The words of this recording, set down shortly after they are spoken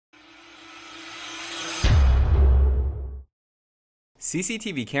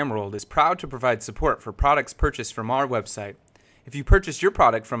CCTV Camera World is proud to provide support for products purchased from our website. If you purchased your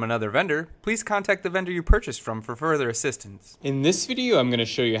product from another vendor, please contact the vendor you purchased from for further assistance. In this video, I'm going to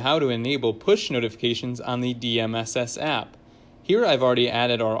show you how to enable push notifications on the DMSS app. Here I've already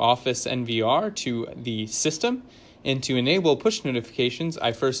added our Office NVR to the system, and to enable push notifications,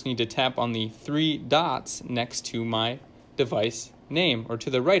 I first need to tap on the three dots next to my device name, or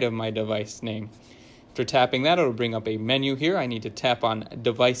to the right of my device name. After tapping that, it'll bring up a menu here. I need to tap on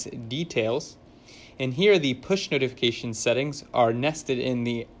Device Details. And here the push notification settings are nested in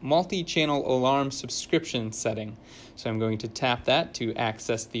the multi-channel alarm subscription setting. So I'm going to tap that to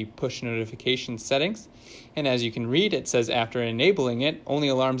access the push notification settings. And as you can read, it says after enabling it, only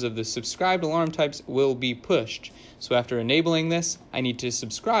alarms of the subscribed alarm types will be pushed. So after enabling this, I need to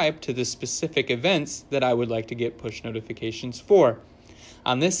subscribe to the specific events that I would like to get push notifications for.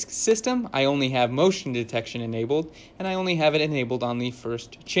 On this system, I only have motion detection enabled, and I only have it enabled on the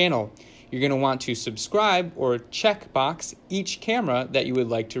first channel. You're going to want to subscribe or checkbox each camera that you would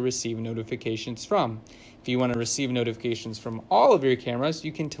like to receive notifications from. If you want to receive notifications from all of your cameras,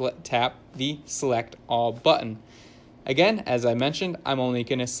 you can tap the Select All button. Again, as I mentioned, I'm only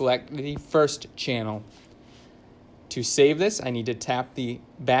going to select the first channel. To save this, I need to tap the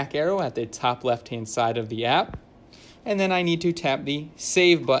back arrow at the top left-hand side of the app. And then I need to tap the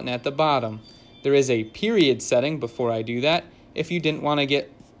Save button at the bottom. There is a period setting before I do that if you didn't want to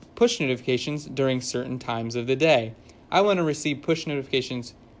get push notifications during certain times of the day. I want to receive push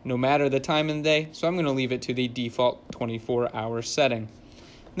notifications no matter the time in the day, so I'm going to leave it to the default 24-hour setting.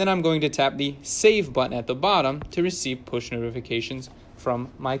 Then I'm going to tap the Save button at the bottom to receive push notifications from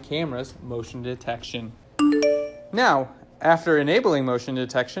my camera's motion detection. Now, after enabling motion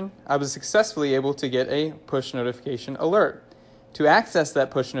detection, I was successfully able to get a push notification alert. To access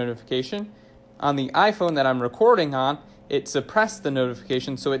that push notification, on the iPhone that I'm recording on, it suppressed the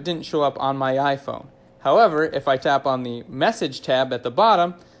notification so it didn't show up on my iPhone. However, if I tap on the Message tab at the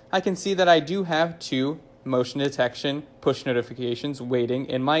bottom, I can see that I do have two motion detection push notifications waiting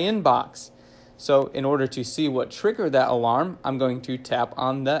in my inbox. So in order to see what triggered that alarm, I'm going to tap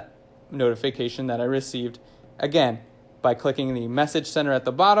on the notification that I received again by clicking the message center at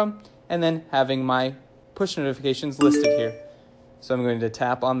the bottom and then having my push notifications listed here. So I'm going to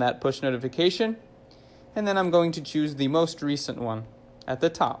tap on that push notification, and then I'm going to choose the most recent one at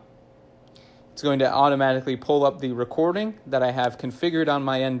the top. It's going to automatically pull up the recording that I have configured on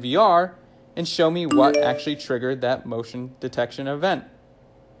my NVR and show me what actually triggered that motion detection event.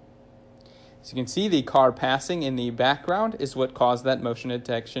 As you can see, the car passing in the background is what caused that motion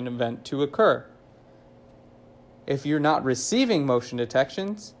detection event to occur. If you're not receiving motion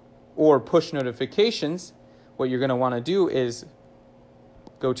detections or push notifications, what you're going to want to do is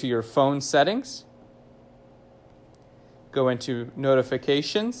go to your phone settings, go into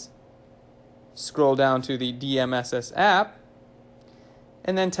notifications, scroll down to the DMSS app,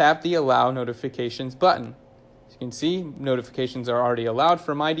 and then tap the Allow Notifications button. As you can see, notifications are already allowed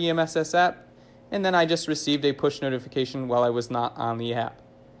for my DMSS app, and then I just received a push notification while I was not on the app.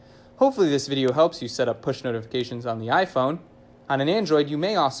 Hopefully this video helps you set up push notifications on the iPhone. On an Android, you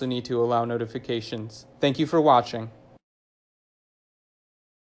may also need to allow notifications. Thank you for watching.